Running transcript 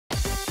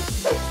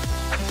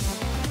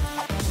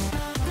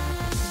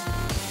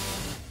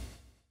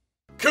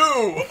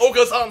Ku!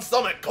 Okasan's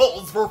stomach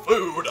calls for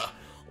food!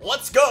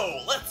 Let's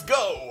go! Let's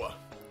go!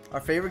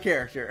 Our favorite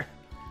character.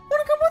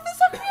 Wanna come with us,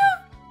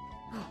 Sakuya?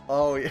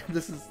 Oh, yeah,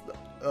 this is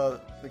the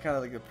kind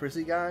of like the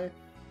prissy guy.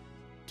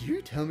 Do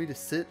you tell me to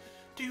sit?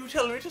 Do you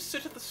tell me to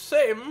sit at the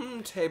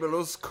same table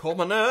as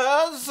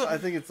commoners? I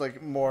think it's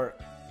like more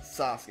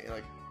Sasuke,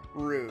 like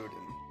rude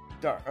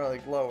and dark, or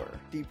like lower,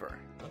 deeper.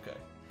 Okay.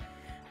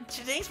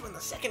 Today's when the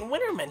second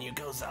winter menu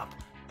goes up.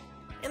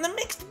 And the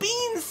mixed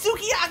beans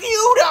sukiyaki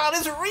udon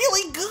is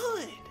really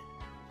good.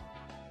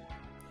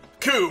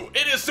 Ku,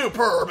 it is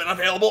superb and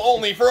available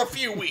only for a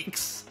few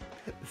weeks.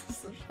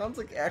 This sounds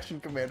like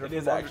Action Commander. It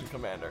is Action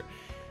Commander.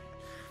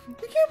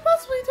 We can't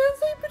possibly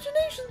translate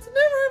Paginations and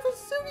never have a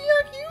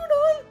sukiyaki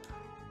udon.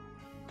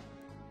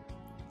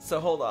 So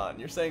hold on,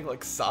 you're saying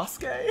like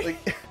Sasuke?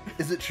 Like,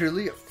 is it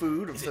truly a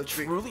food of Is it such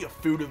big... truly a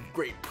food of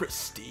great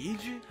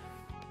prestige?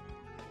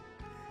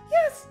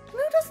 Yes, and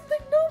who doesn't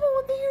think noble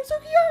when they hear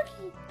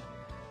sukiyaki?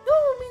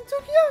 Noble means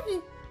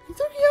sukiyaki, and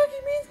sukiyaki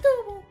means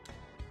noble.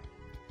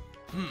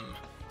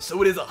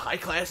 So it is a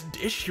high-class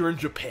dish here in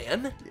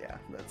Japan? Yeah,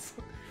 that's...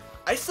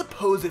 I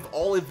suppose if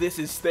all of this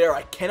is there,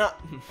 I cannot...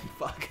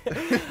 Fuck.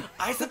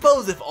 I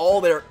suppose if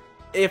all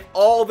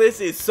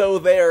this is so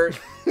there...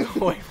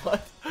 Wait,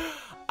 what?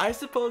 I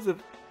suppose if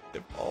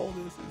all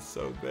this is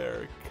so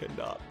there, it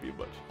cannot be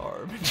much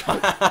harm.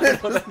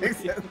 that makes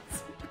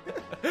sense.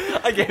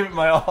 I gave it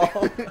my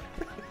all.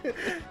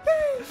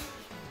 Hey,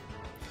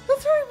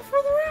 let's hurry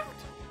before they're out.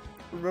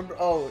 Remember,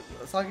 oh,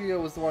 Sakuya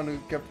was the one who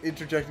kept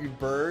interjecting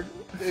bird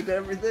into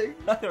everything.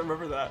 I don't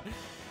remember that.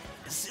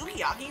 Is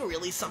sukiyaki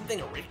really something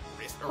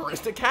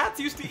Aristocats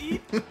used to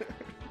eat? I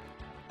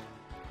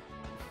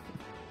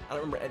don't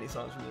remember any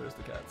songs from the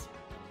Aristocats.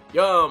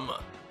 Yum!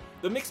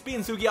 The mixed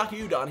bean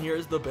sukiyaki udon here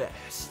is the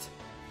best.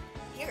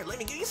 Here, let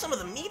me give you some of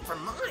the meat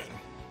from mine,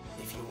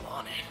 if you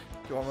want it.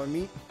 Do you want my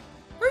meat?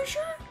 Are you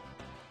sure?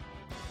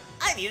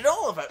 I'd eat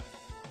all of it.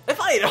 If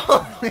I eat all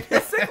of it, I'll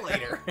get sick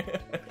later.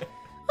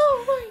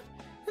 Oh, right.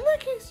 In that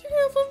case, you can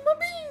have some of my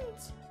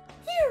beans.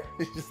 Here.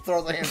 He just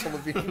throws a handful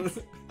of beans.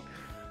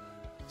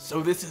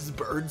 So this is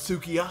bird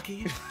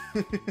sukiyaki?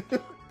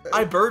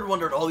 I bird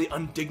wondered all the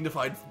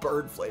undignified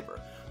bird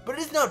flavor, but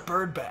it is not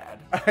bird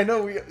bad. I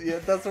know yeah,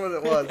 that's what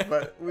it was,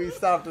 but we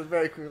stopped it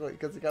very quickly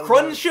because it got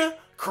Cruncha,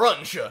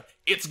 cruncha,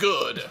 it's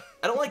good.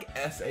 I don't like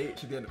SH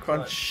at the end of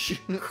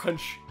crunch.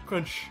 Crunch,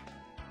 crunch.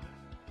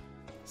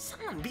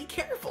 Son, be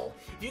careful.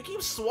 If you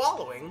keep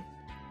swallowing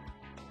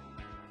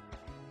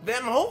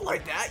them whole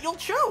like that, you'll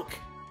choke.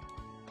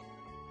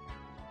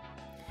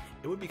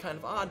 It would be kind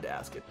of odd to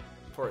ask it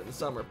for it in the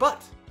summer,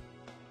 but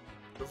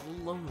it's a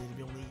little lonely to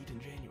be able to eat in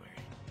January.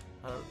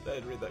 I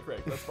didn't read that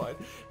correct, that's fine.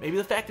 Maybe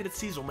the fact that it's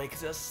seasonal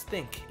makes us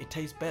think it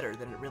tastes better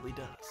than it really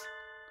does.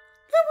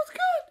 That was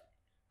good.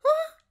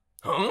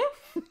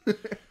 Huh?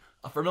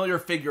 A familiar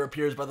figure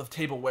appears by the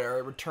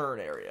tableware return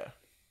area.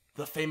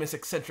 The famous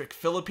eccentric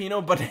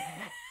Filipino, but...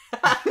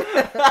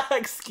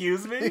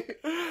 Excuse me?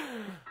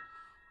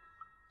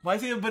 Why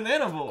is he a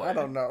banana boy? I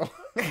don't know. Oh,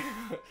 yeah.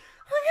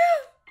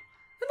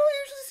 I don't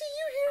usually see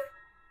you here.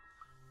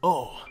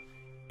 Oh,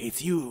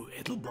 it's you,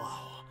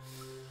 Edelblau.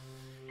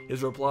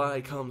 His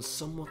reply comes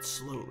somewhat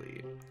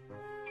slowly.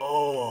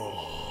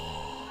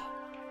 Oh,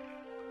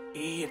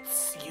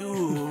 it's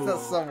you.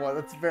 That's somewhat.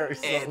 That's very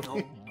slowly.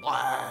 Edelblau.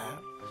 Are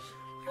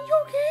you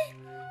okay?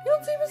 You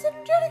don't seem as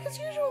energetic as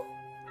usual.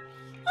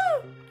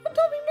 Oh, don't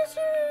tell me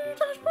Mr.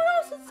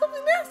 Tosh.O said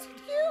something nasty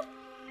to you.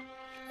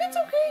 It's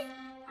okay.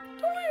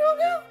 Don't worry, I'll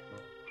go.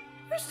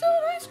 You're still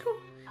in high school.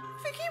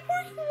 If you keep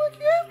working like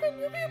you have been,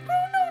 you'll be a pro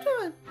in no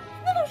time.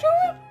 And then I'll show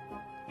up.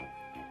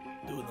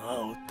 Do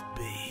not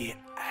be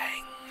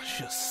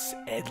anxious,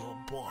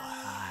 Edelblau.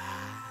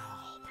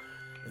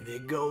 The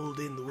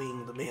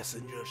golden-winged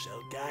messenger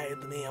shall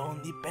guide me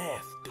on the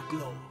path to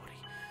glory.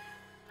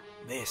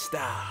 The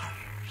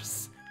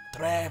stars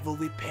travel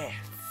the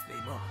paths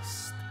they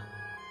must.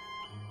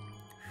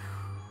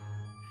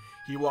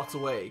 He walks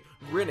away,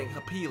 grinning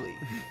happily.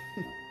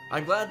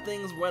 I'm glad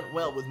things went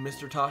well with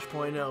Mr.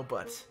 Tosh.O,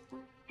 but...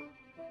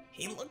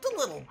 He looked a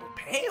little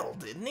pale,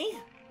 didn't he?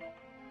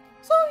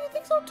 So, you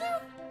think so too?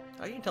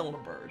 How can you tell when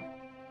a bird?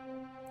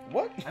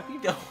 What? How can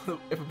you tell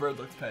if a bird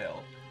looks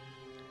pale?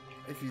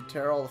 If you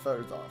tear all the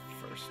feathers off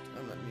first,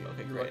 and then you,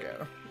 Okay, you great. look at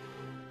him.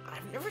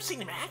 I've never seen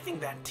him acting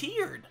that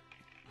tiered.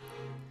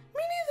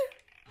 Me neither.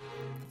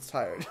 It's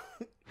tired.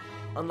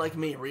 Unlike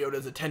me,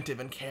 Ryota's attentive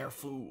and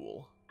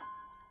careful.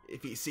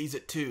 If he sees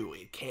it too,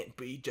 it can't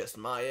be just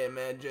my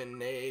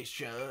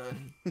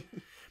imagination.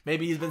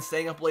 Maybe he's been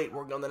staying up late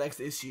working on the next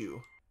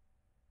issue.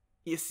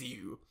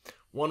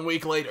 1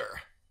 week later.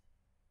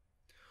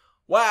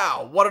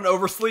 Wow, what an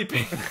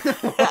oversleeping.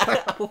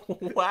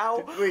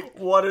 Wow, Wait.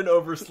 what an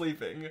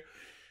oversleeping.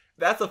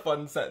 That's a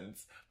fun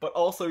sentence. But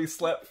also he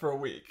slept for a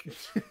week.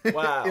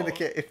 Wow. In the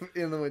cave,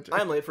 in the winter.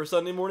 I'm late for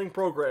Sunday morning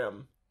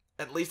program.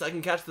 At least I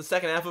can catch the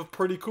second half of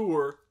Pretty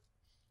Cool.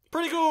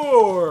 Pretty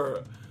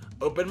Cool!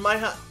 Open my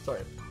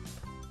Sorry.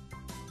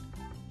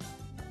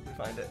 Let me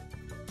find it.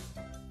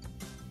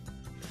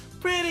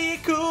 pretty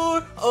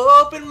cool.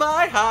 Open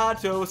my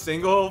Hato,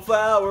 single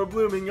flower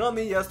blooming on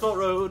the asphalt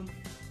road.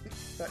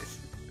 Nice.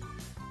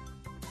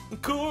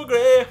 Cool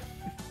gray.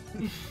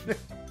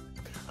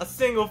 A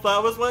single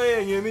flower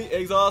swaying in the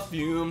exhaust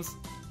fumes.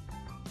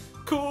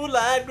 Cool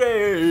light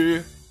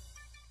gray.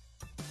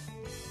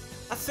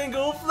 A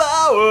single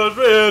flower's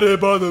ready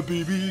by the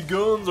BB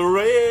guns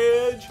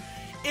rage.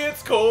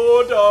 It's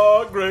cold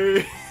dark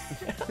gray.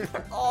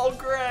 All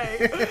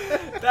gray.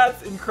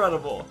 That's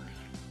incredible.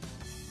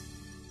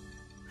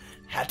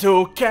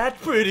 Hatto cat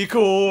pretty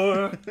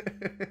core.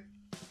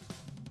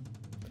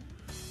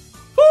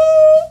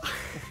 Woo!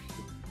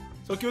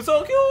 So cute,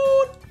 so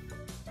cute.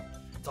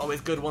 It's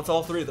always good once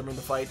all three of them are in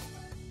the fight.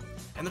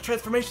 And the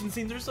transformation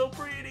scenes are so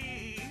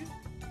pretty.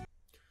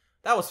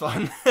 That was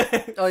fun.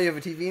 Oh, you have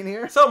a TV in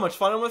here? So much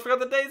fun, I almost forgot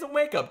the day's a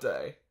wake-up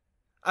day.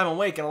 I'm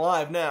awake and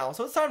alive now,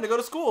 so it's time to go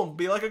to school and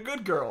be like a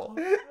good girl.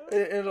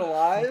 And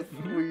alive?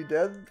 Were you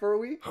dead for a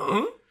week?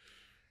 Huh?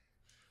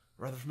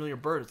 Rather familiar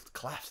bird has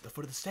collapsed at the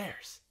foot of the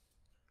stairs.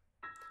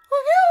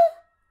 Oh, yeah?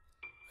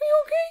 Are you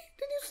okay?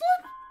 Did you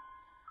slip?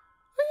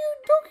 Are you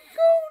Donkey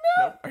Kong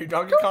now? Nope. Are you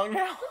Donkey Kong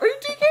now? Are you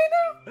DK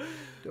now?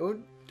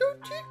 Don't.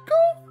 Donkey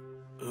Kong?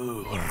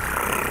 Ooh.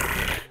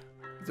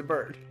 It's a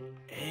bird.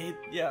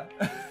 Yeah.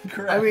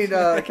 Correct. I mean,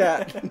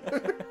 cat.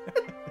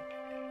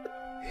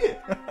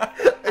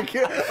 I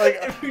can't,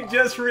 like, we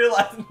just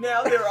realized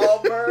now they're all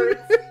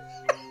birds.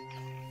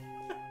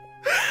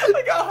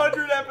 Like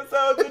 100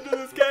 episodes into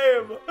this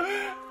game.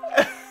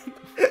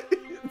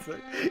 it's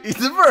like,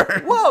 he's a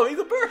bird. Whoa, he's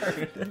a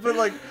bird. But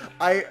like,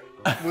 I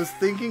was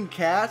thinking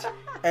cat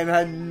and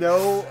had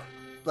no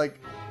like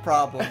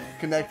problem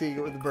connecting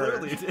it with the bird.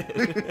 Clearly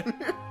did.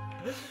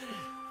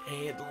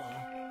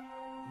 Headlong.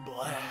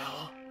 Blow.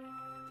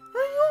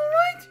 Are you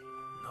alright?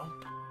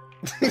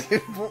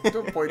 Nope.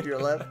 Don't point to your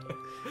left.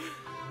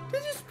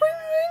 Did you sprain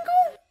your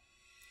ankle?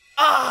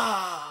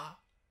 Ah!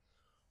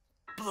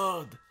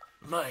 Blood,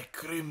 my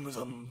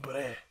crimson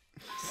breath.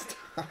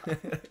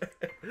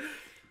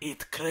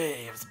 It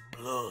craves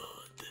blood.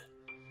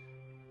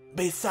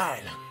 Be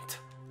silent.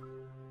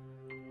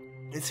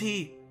 Is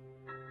he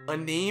a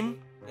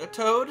neem? A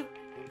toad?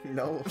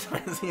 No.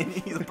 Is he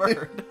he's a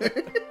bird? Oh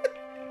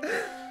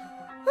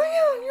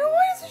yeah, you're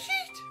white as a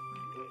sheet.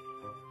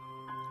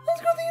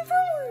 Let's go to the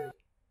infirmary.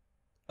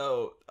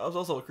 Oh, I was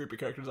also a creepy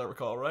character as I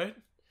recall, right?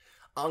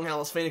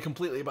 Anghel is fainted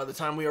completely by the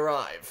time we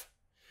arrive.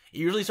 He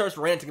usually starts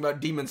ranting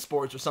about demon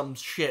sports or some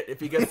shit if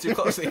he gets too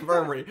close to the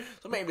infirmary,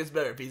 so maybe it's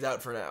better if he's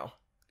out for now.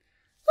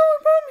 No, we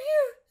brought him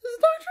here. Is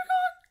the doctor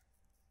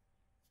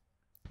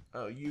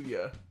gone? Oh,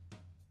 Yuya.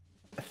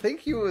 I think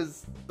he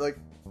was like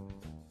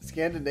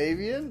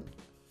Scandinavian.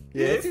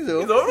 Yes, he's he's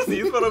over.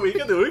 overseas for a week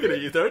and doing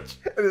research.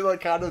 And it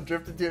like kind of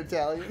drifted to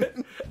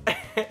Italian.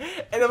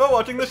 And I'm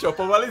watching the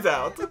shopper while he's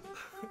out.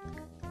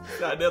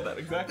 Yeah, I did that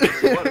exactly.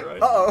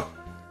 Right? Uh-oh.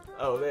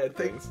 Oh, they had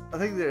things. I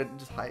think they're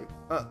just hype.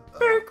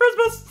 Merry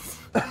Christmas!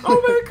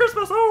 Oh, Merry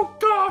Christmas! Oh,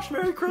 gosh,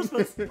 Merry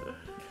Christmas! The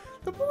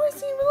boys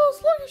seem a little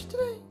sluggish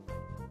today.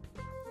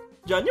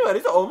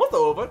 January's almost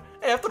over.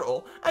 After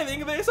all, I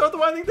think they start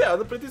winding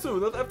down pretty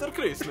soon after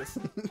Christmas.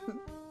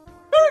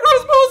 Merry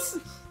Christmas!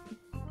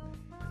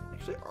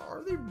 Actually,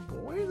 are they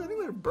boys? I think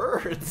they're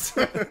birds.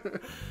 I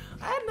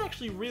hadn't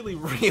actually really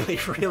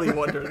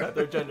wondered about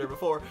their gender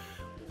before.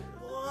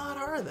 What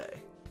are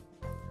they?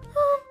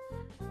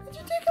 Did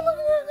you take a look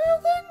at their hair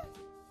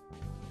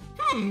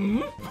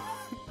then?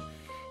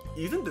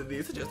 Isn't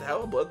this just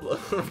how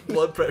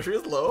blood pressure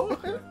is low?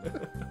 It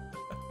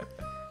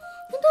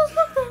does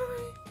look that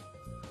way.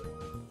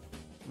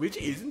 Which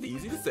isn't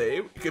easy to say.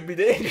 It could be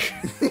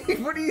dangerous.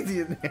 Put easy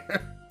in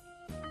there.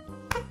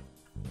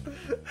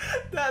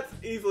 That's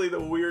easily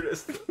the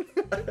weirdest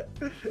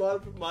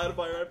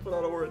modifier I put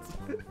on words.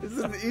 This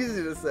isn't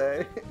easy to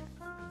say.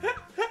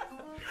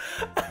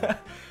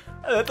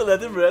 I had to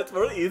let him rest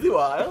for an easy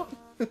while.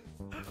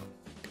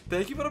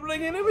 Thank you for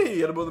bringing him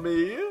here with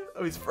me.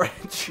 Oh, he's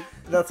French.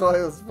 That's why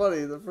it was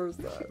funny the first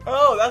time.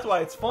 Oh, that's why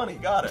it's funny.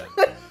 Got it.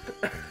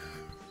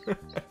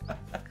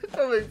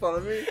 Don't make fun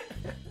of me.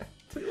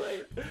 Too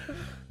late.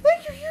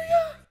 Thank you,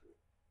 Yuya.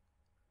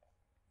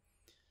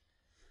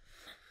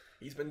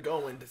 He's been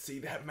going to see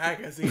that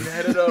magazine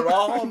editor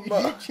all You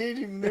month. keep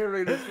changing the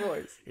narrator's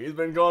voice. He's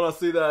been going to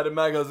see that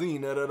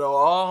magazine editor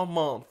all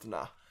month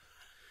now.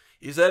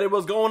 He said he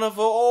was going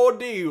for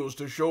ordeals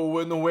to show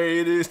when the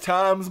way these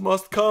times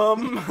must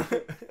come.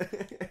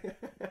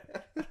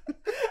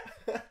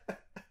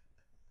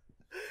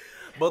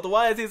 But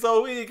why is he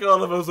so weak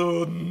all of a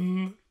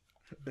sudden?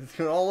 It's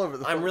going all over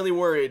the I'm place. really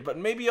worried, but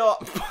maybe I'll...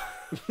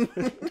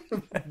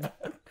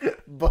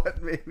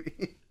 But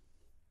maybe.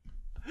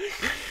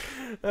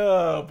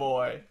 Oh,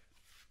 boy.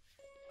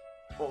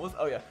 What was...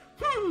 Oh, yeah.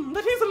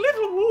 That is a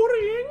little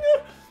worrying.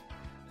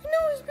 I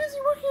know he's busy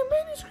working on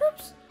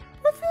manuscripts,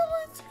 but I feel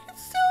like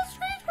it's still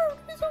strange for him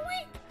to be so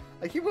weak.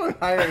 I keep going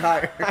higher and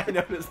higher. I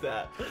noticed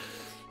that. He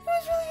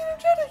was really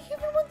energetic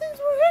even when things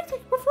were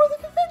hectic before the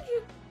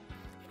convention.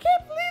 I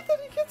can't believe that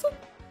he gets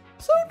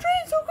so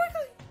drained so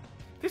quickly.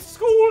 This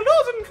school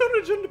doesn't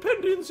encourage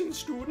independence in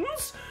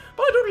students,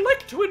 but I don't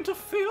like to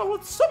interfere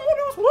with someone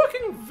who's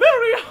working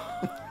very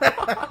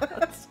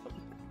hard.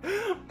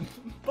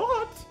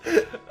 But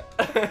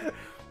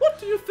what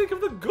do you think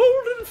of the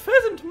golden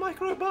pheasant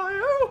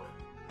microbio?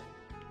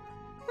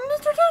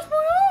 Mr.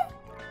 Tosh.O?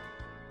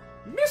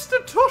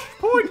 Mr.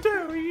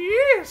 Tosh.O,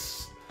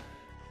 yes!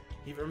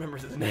 He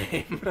remembers his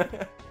name.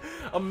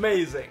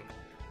 Amazing.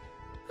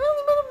 I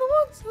only met him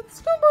once at the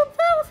Snowbound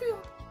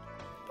Battlefield.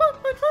 But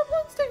my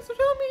tribal instincts are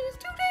telling me he's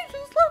too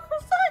dangerous to look for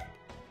sight.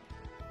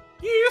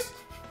 Yes,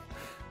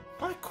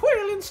 my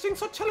quail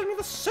instincts are telling me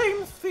the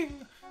same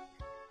thing.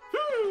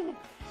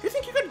 You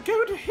think you could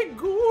go to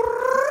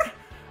Higur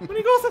when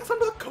he goes next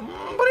under the company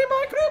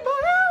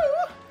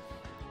microbio?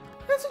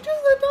 I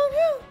suggested that Don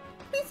Hill.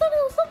 He said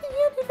it was something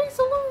he had to face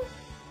alone.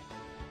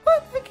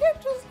 But I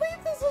can't just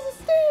leave this as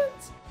it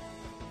stands.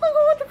 I'll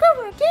go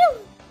undercover and tail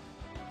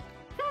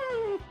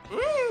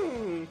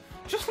him.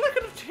 Just like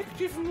a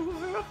detective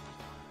mover.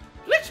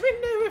 Let me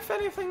know if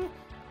anything.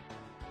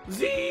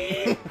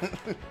 Z.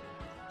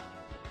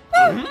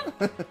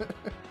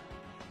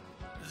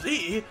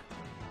 Z?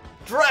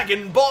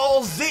 Dragon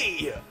Ball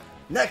Z!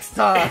 Next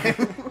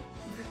time,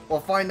 we'll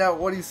find out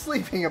what he's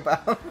sleeping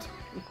about.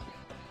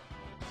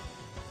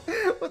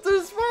 What's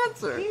our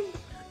sponsor? I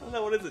don't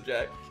know, what is it,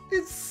 Jack?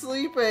 It's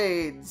sleep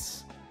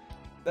aids.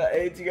 The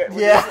AIDS you get when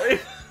Yeah. you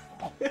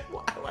sleep?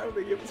 Why would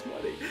they give us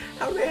money?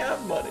 How do they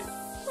have money?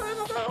 I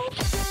don't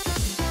know.